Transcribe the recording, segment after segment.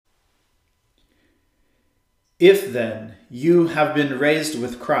If then you have been raised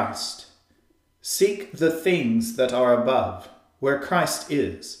with Christ, seek the things that are above, where Christ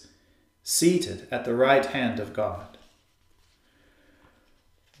is, seated at the right hand of God.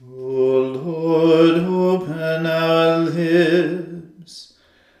 O Lord, open our lips,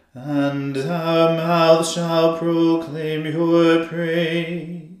 and our mouth shall proclaim your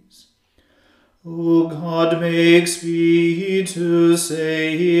praise. O God, make speed to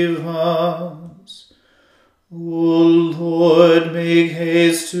save us. O Lord, make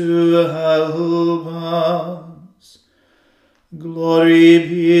haste to help us. Glory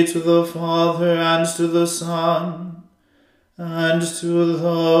be to the Father, and to the Son, and to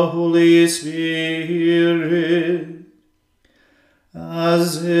the Holy Spirit,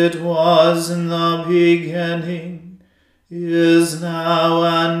 as it was in the beginning, is now,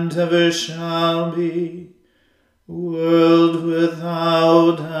 and ever shall be, world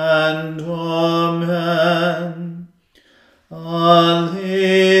without end. Amen. Alleluia.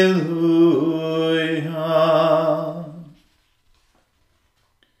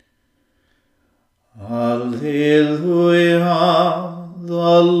 Alleluia.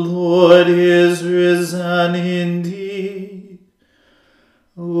 The Lord is risen indeed.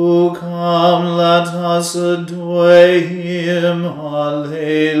 O come, let us adore him.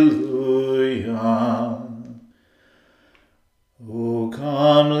 Alleluia. O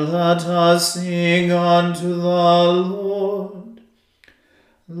come, let us sing unto the Lord.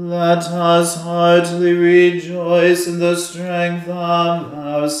 Let us heartily rejoice in the strength of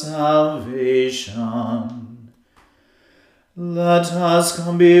our salvation. Let us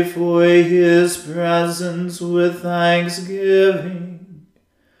come before his presence with thanksgiving,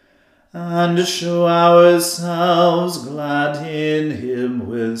 and show ourselves glad in him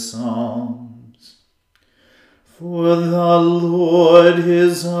with songs. For the Lord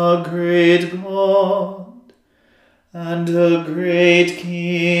is a great God, and a great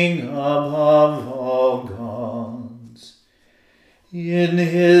King above all gods. In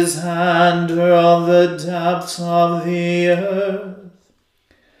his hand are all the depths of the earth,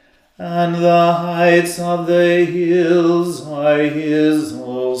 and the heights of the hills are his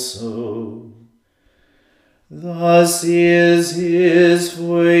also. The sea is his,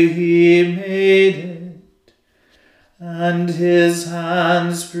 for he made it, and his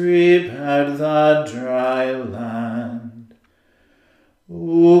hands prepared the dry land.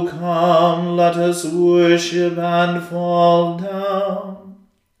 O come, let us worship and fall down,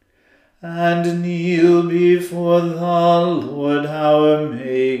 and kneel before the Lord our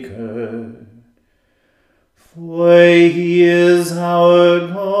Maker. For he is our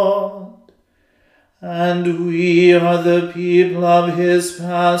God, and we are the people of his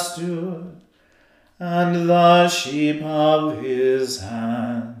pasture, and the sheep of his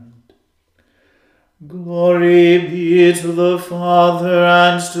hand. Glory be to the Father,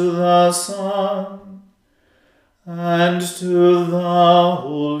 and to the Son, and to the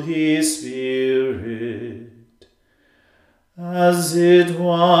Holy Spirit, as it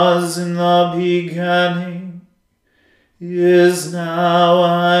was in the beginning, is now,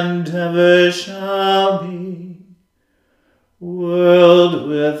 and ever shall be, world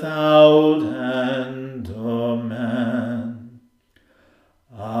without end. Amen.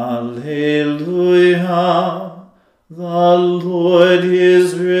 Alleluia. The Lord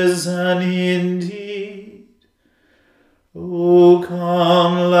is risen indeed. O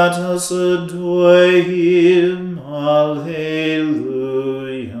come, let us adore him. Alleluia.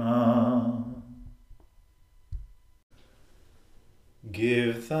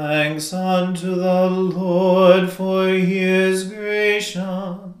 Give thanks unto the Lord, for he is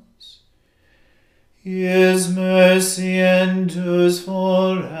gracious. His mercy endures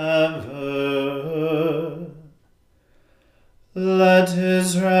forever. Let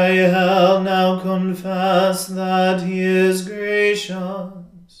Israel now confess that he is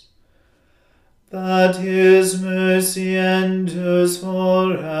gracious, that his mercy endures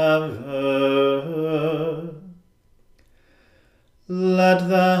forever. Let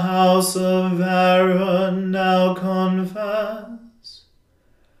the house of Aaron now confess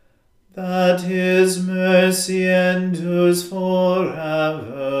that his mercy endures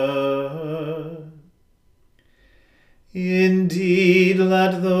forever. Indeed,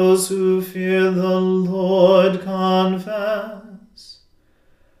 let those who fear the Lord confess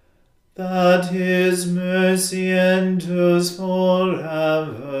that his mercy endures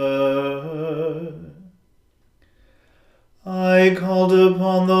forever. I called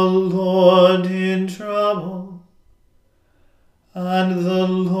upon the Lord in trouble, and the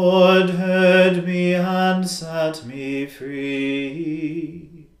Lord heard me and set me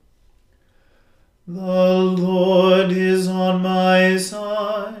free. The Lord is on my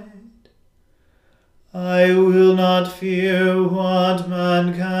side. I will not fear what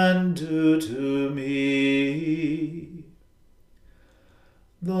man can do to me.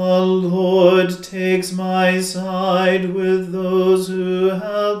 The Lord takes my side with those who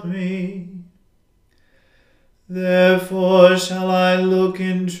help me. Therefore shall I look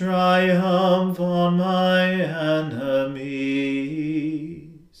in triumph on my enemies.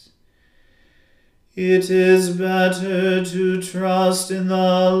 It is better to trust in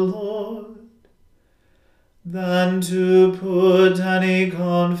the Lord than to put any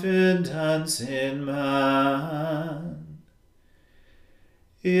confidence in man.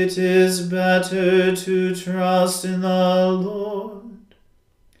 It is better to trust in the Lord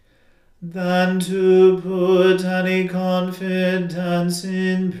than to put any confidence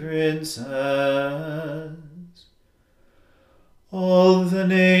in princes. All the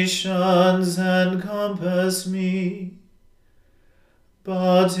nations encompass me,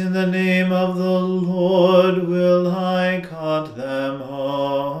 but in the name of the Lord will I cut them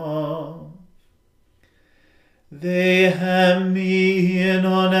off. They hem me in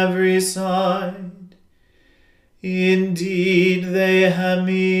on every side. Indeed, they hem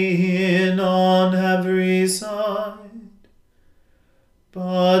me in on every side.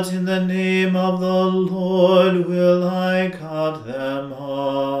 But in the name of the Lord will I cut them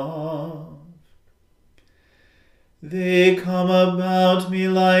off. They come about me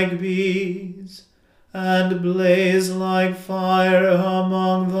like bees, and blaze like fire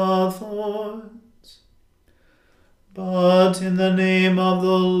among the thorns. But in the name of the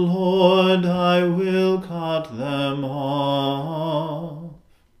Lord I will cut them off.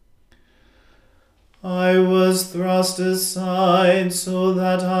 I was thrust aside so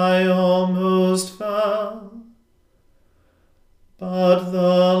that I almost fell, but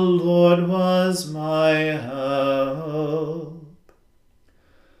the Lord was my help.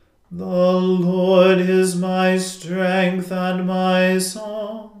 The Lord is my strength and my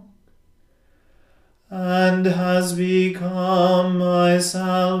song, and has become my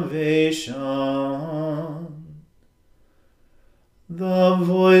salvation. The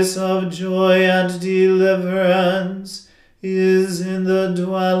voice of joy and deliverance is in the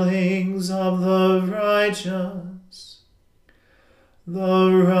dwellings of the righteous.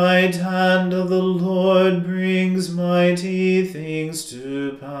 The right hand of the Lord brings mighty things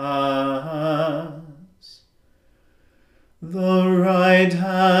to pass. The right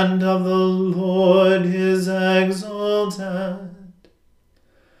hand of the Lord is exalted.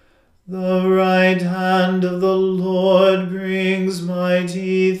 The right hand of the Lord brings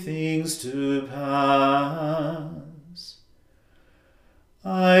mighty things to pass.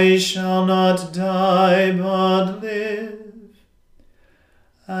 I shall not die but live,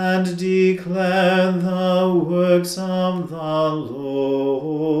 and declare the works of the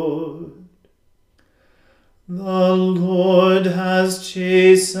Lord. The Lord has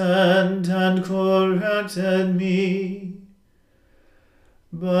chastened and corrected me,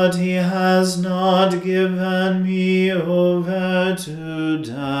 but he has not given me over to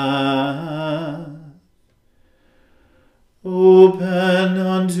death. Open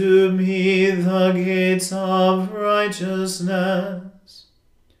unto me the gates of righteousness,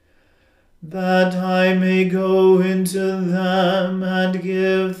 that I may go into them and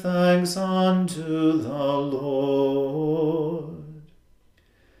give thanks unto the Lord.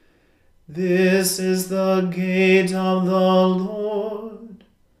 This is the gate of the Lord.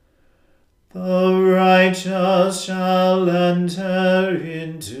 The righteous shall enter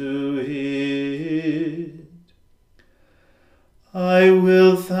into it. I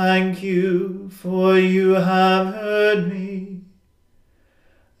will thank you, for you have heard me,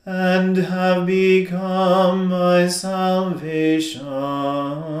 and have become my salvation.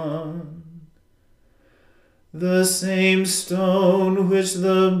 The same stone which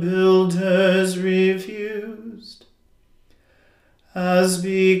the builders refused has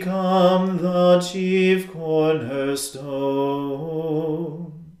become the chief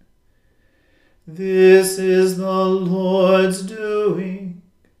cornerstone. This is the Lord's doing,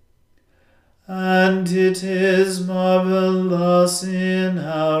 and it is marvelous in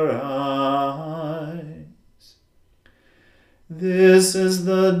our eyes. This is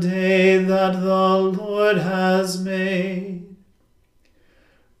the day that the Lord has made.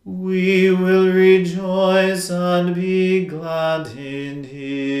 We will rejoice and be glad in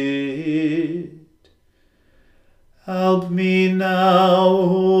it. Help me now,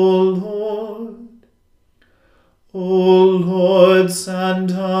 O Lord. O Lord,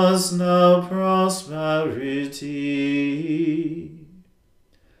 send us now prosperity.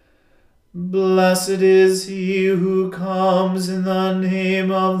 Blessed is he who comes in the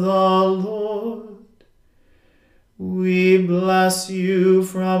name of the Lord. We bless you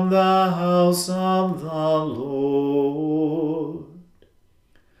from the house of the Lord.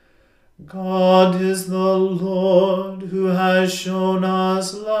 God is the Lord who has shown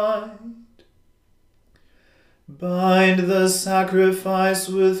us light. Bind the sacrifice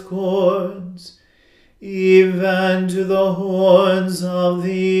with cords, even to the horns of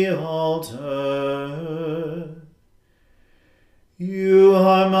the altar. You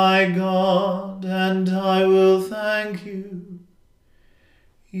are my God, and I will thank you.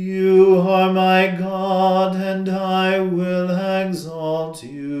 You are my God, and I will exalt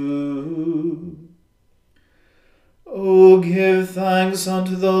you. O give thanks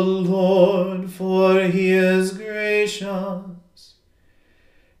unto the Lord, for he is gracious.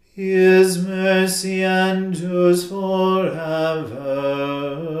 His mercy endures forever.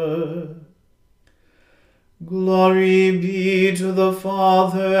 Glory be to the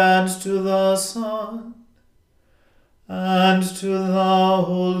Father, and to the Son, and to the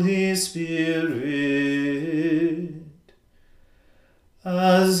Holy Spirit,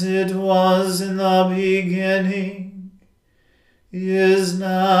 as it was in the beginning, is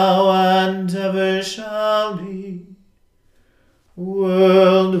now, and ever shall be,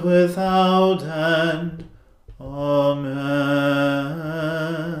 world without end. Amen.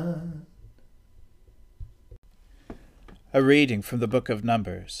 A reading from the book of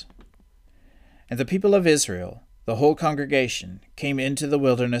Numbers. And the people of Israel, the whole congregation, came into the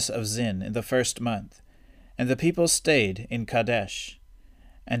wilderness of Zin in the 1st month, and the people stayed in Kadesh.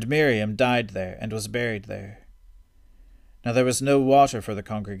 And Miriam died there, and was buried there. Now there was no water for the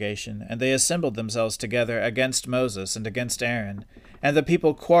congregation, and they assembled themselves together against Moses and against Aaron. And the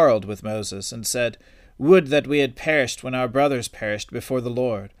people quarreled with Moses, and said, Would that we had perished when our brothers perished before the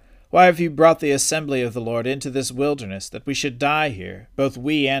Lord! Why have you brought the assembly of the Lord into this wilderness, that we should die here, both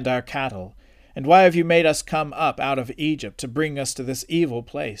we and our cattle? And why have you made us come up out of Egypt to bring us to this evil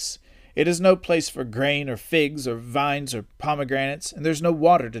place? It is no place for grain, or figs, or vines, or pomegranates, and there is no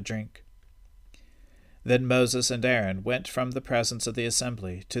water to drink. Then Moses and Aaron went from the presence of the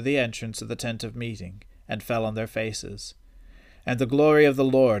assembly to the entrance of the tent of meeting, and fell on their faces. And the glory of the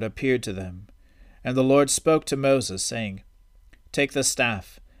Lord appeared to them. And the Lord spoke to Moses, saying, Take the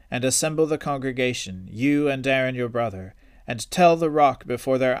staff, and assemble the congregation, you and Aaron your brother, and tell the rock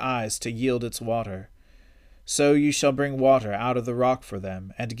before their eyes to yield its water. So you shall bring water out of the rock for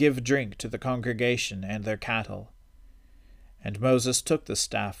them, and give drink to the congregation and their cattle. And Moses took the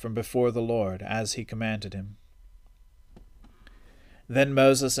staff from before the Lord, as he commanded him. Then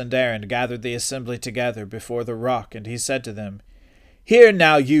Moses and Aaron gathered the assembly together before the rock, and he said to them, Hear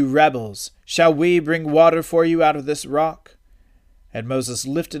now, you rebels! Shall we bring water for you out of this rock? And Moses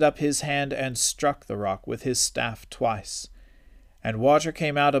lifted up his hand and struck the rock with his staff twice. And water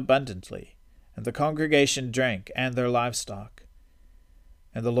came out abundantly, and the congregation drank, and their livestock.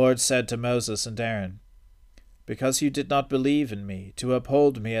 And the Lord said to Moses and Aaron, Because you did not believe in me, to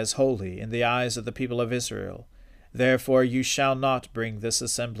uphold me as holy in the eyes of the people of Israel, therefore you shall not bring this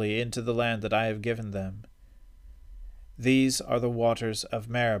assembly into the land that I have given them. These are the waters of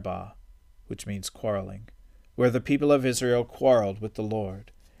Meribah, which means quarreling, where the people of Israel quarreled with the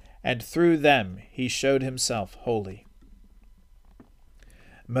Lord, and through them he showed himself holy.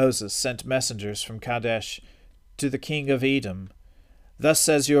 Moses sent messengers from Kadesh to the king of Edom. Thus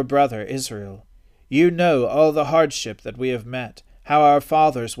says your brother Israel, You know all the hardship that we have met, how our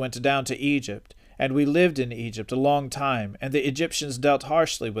fathers went down to Egypt, and we lived in Egypt a long time, and the Egyptians dealt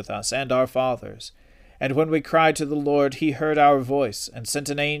harshly with us and our fathers. And when we cried to the Lord, he heard our voice, and sent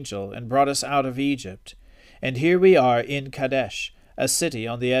an angel, and brought us out of Egypt. And here we are in Kadesh, a city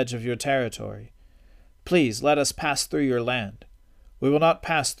on the edge of your territory. Please let us pass through your land. We will not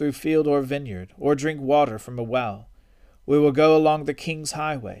pass through field or vineyard, or drink water from a well. We will go along the king's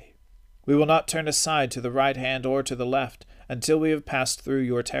highway. We will not turn aside to the right hand or to the left, until we have passed through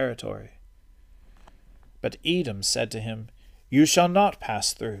your territory. But Edom said to him, You shall not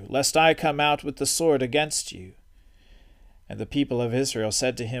pass through, lest I come out with the sword against you. And the people of Israel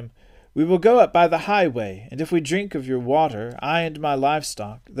said to him, We will go up by the highway, and if we drink of your water, I and my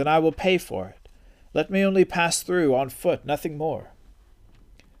livestock, then I will pay for it. Let me only pass through on foot, nothing more.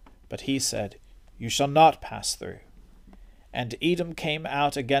 But he said, You shall not pass through. And Edom came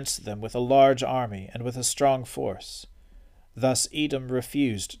out against them with a large army and with a strong force. Thus Edom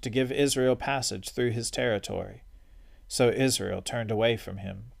refused to give Israel passage through his territory. So Israel turned away from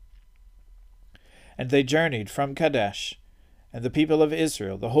him. And they journeyed from Kadesh, and the people of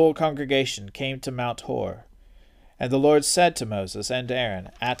Israel, the whole congregation, came to Mount Hor. And the Lord said to Moses and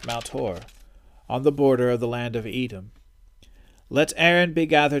Aaron at Mount Hor, on the border of the land of Edom, Let Aaron be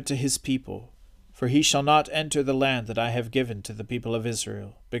gathered to his people, for he shall not enter the land that I have given to the people of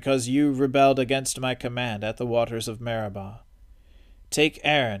Israel, because you rebelled against my command at the waters of Meribah. Take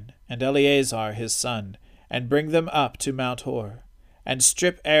Aaron and Eleazar his son, and bring them up to Mount Hor, and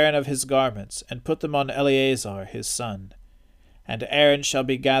strip Aaron of his garments, and put them on Eleazar his son. And Aaron shall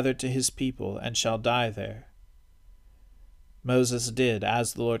be gathered to his people, and shall die there. Moses did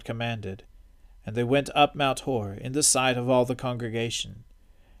as the Lord commanded, and they went up Mount Hor in the sight of all the congregation.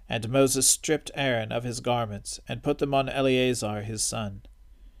 And Moses stripped Aaron of his garments, and put them on Eleazar his son.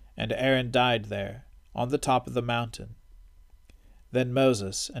 And Aaron died there, on the top of the mountain. Then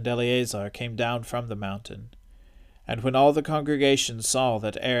Moses and Eleazar came down from the mountain. And when all the congregation saw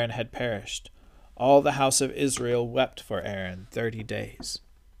that Aaron had perished, all the house of Israel wept for Aaron 30 days.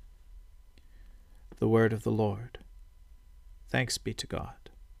 The word of the Lord. Thanks be to God.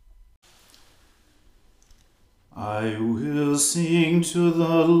 I will sing to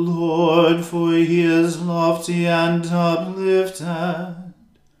the Lord, for he is lofty and uplifted.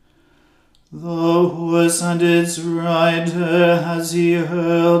 The horse and its rider has he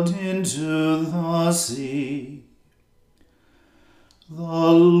hurled into the sea. The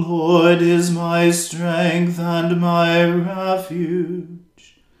Lord is my strength and my refuge.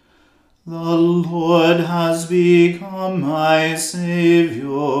 The Lord has become my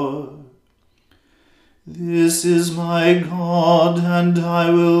Saviour. This is my God, and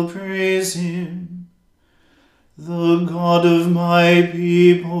I will praise him, the God of my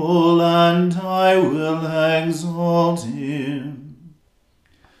people, and I will exalt him.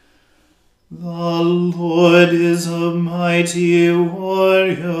 The Lord is a mighty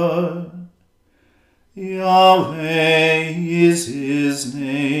warrior. Yahweh is his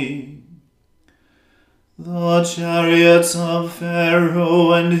name. The chariots of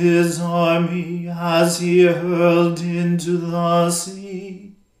Pharaoh and his army has he hurled into the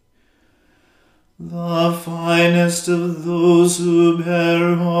sea. The finest of those who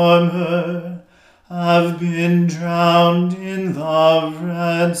bear armor have been drowned in the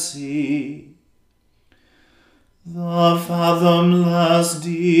Red Sea. The fathomless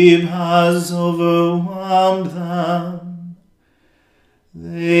deep has overwhelmed them.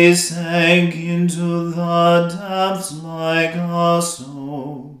 They sank into the depths like a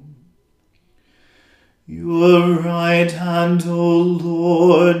stone. Your right hand, O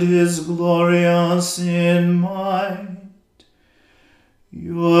Lord, is glorious in might.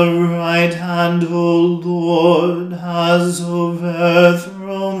 Your right hand, O Lord, has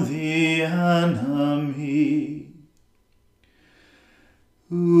overthrown the enemy.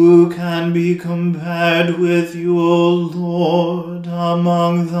 Who can be compared with you, O Lord,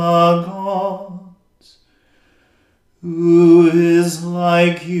 among the gods? Who is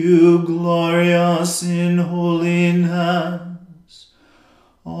like you, glorious in holiness,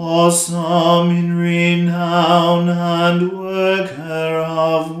 awesome in renown, and worker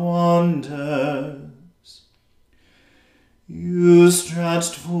of wonders? You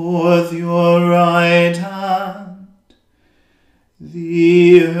stretched forth your right hand.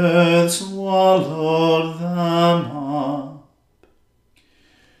 The earth swallowed them up.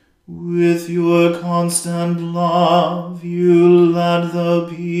 With your constant love you led the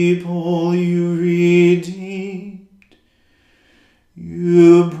people you redeemed.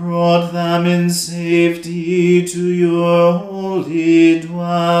 You brought them in safety to your holy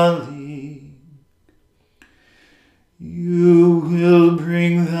dwelling. You will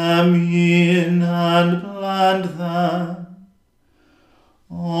bring them in and plant them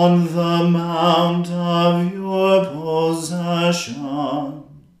on the mount of your possession,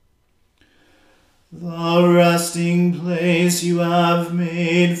 the resting place you have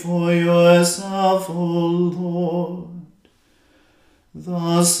made for yourself, O Lord,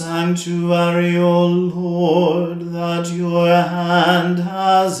 the sanctuary, O Lord, that your hand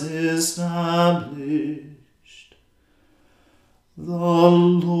has established. The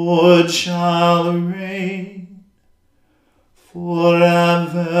Lord shall reign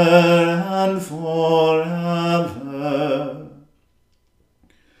forever and forever.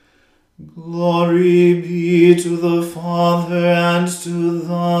 Glory be to the Father and to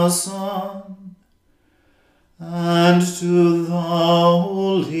the Son and to the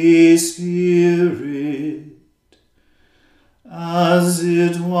Holy Spirit, as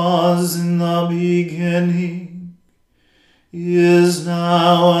it was in the beginning, is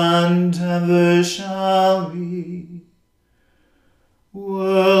now, and ever shall be,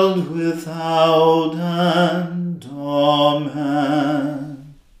 world without end.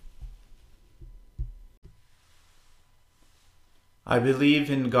 Amen. I believe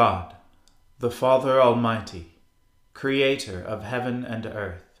in God, the Father Almighty, creator of heaven and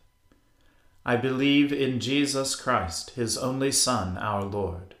earth. I believe in Jesus Christ, his only Son, our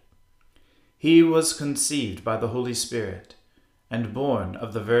Lord. He was conceived by the Holy Spirit and born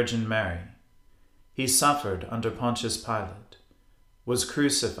of the Virgin Mary. He suffered under Pontius Pilate, was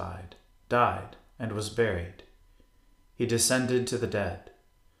crucified, died, and was buried. He descended to the dead.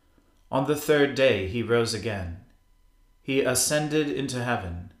 On the third day he rose again. He ascended into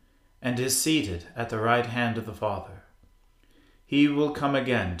heaven and is seated at the right hand of the Father. He will come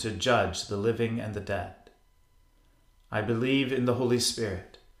again to judge the living and the dead. I believe in the Holy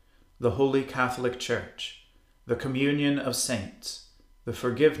Spirit, the Holy Catholic Church, the communion of saints, the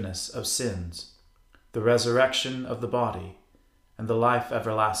forgiveness of sins, the resurrection of the body, and the life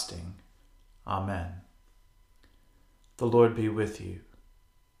everlasting. Amen. The Lord be with you.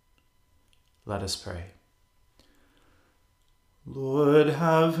 Let us pray. Lord,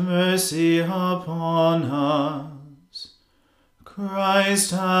 have mercy upon us.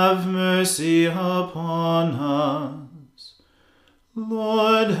 Christ, have mercy upon us.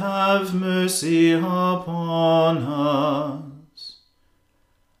 Lord, have mercy upon us.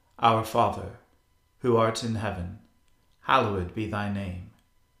 Our Father, who art in heaven, hallowed be thy name.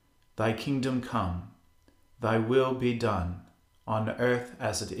 Thy kingdom come, thy will be done, on earth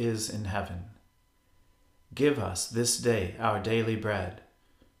as it is in heaven. Give us this day our daily bread,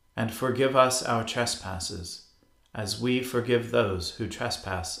 and forgive us our trespasses, as we forgive those who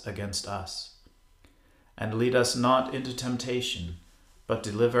trespass against us. And lead us not into temptation, but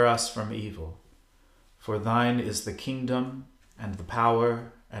deliver us from evil. For thine is the kingdom, and the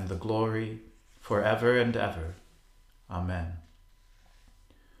power, and the glory, forever and ever. Amen.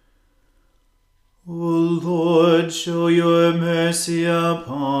 O Lord, show your mercy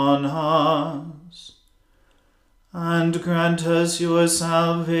upon us, and grant us your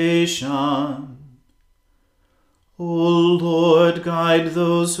salvation. O Lord, guide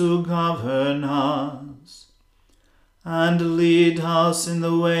those who govern us, and lead us in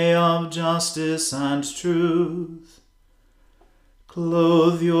the way of justice and truth.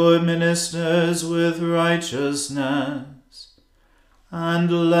 Clothe your ministers with righteousness,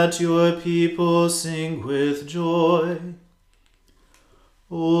 and let your people sing with joy.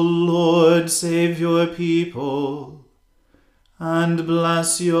 O Lord, save your people, and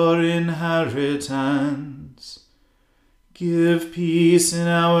bless your inheritance. Give peace in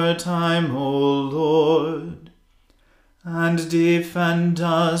our time, O Lord, and defend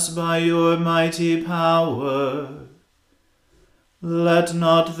us by your mighty power. Let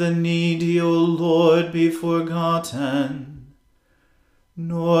not the needy, O Lord, be forgotten,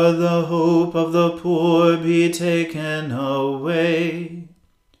 nor the hope of the poor be taken away.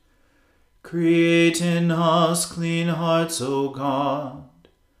 Create in us clean hearts, O God,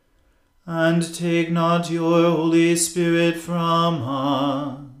 and take not your Holy Spirit from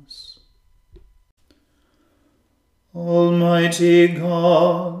us. Almighty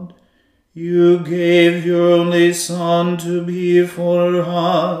God, you gave your only Son to be for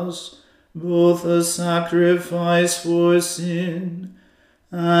us both a sacrifice for sin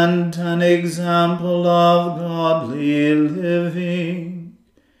and an example of godly living.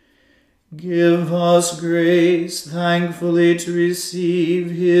 Give us grace thankfully to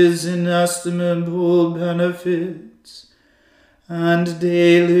receive his inestimable benefits, and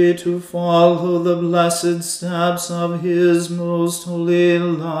daily to follow the blessed steps of his most holy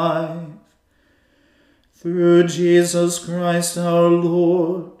life. Through Jesus Christ our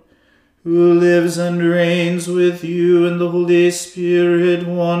Lord, who lives and reigns with you in the Holy Spirit,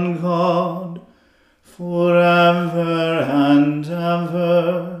 one God, forever and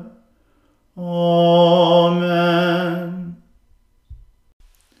ever. Amen.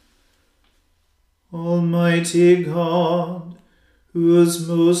 Almighty God, whose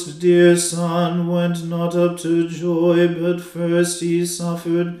most dear Son went not up to joy, but first he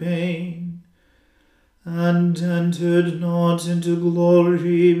suffered pain, and entered not into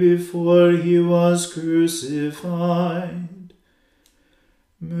glory before he was crucified,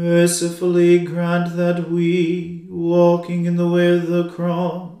 mercifully grant that we, walking in the way of the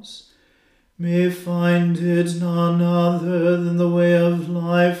cross, may find it none other than the way of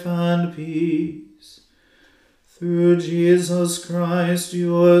life and peace. Through Jesus Christ,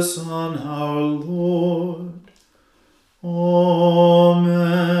 your Son, our Lord.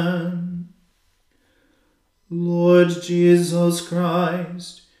 Amen. Lord Jesus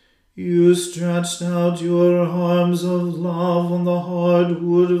Christ, you stretched out your arms of love on the hard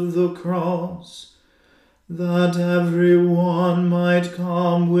wood of the cross, that every one might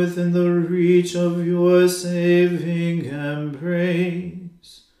come within the reach of your saving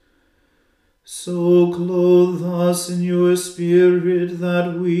embrace. So clothe us in your Spirit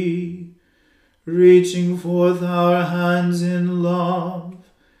that we, reaching forth our hands in love,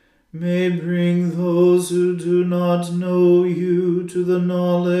 may bring those who do not know you to the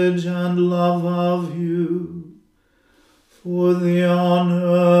knowledge and love of you, for the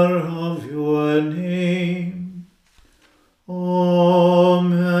honor of your name.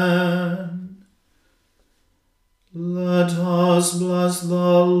 Amen. Let us bless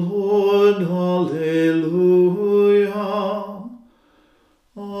the Lord. Alleluia.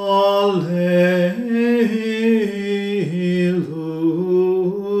 Alleluia.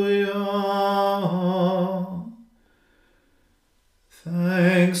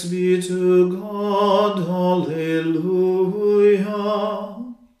 Thanks be to God. Alleluia.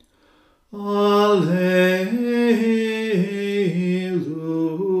 Alleluia.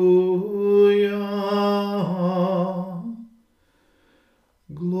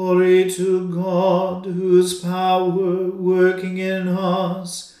 Glory to God, whose power, working in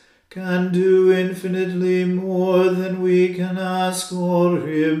us, can do infinitely more than we can ask or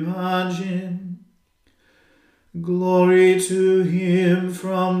imagine. Glory to him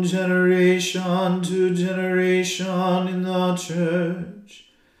from generation to generation in the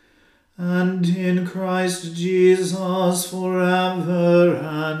Church, and in Christ Jesus forever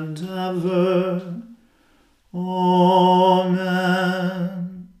and ever. Amen.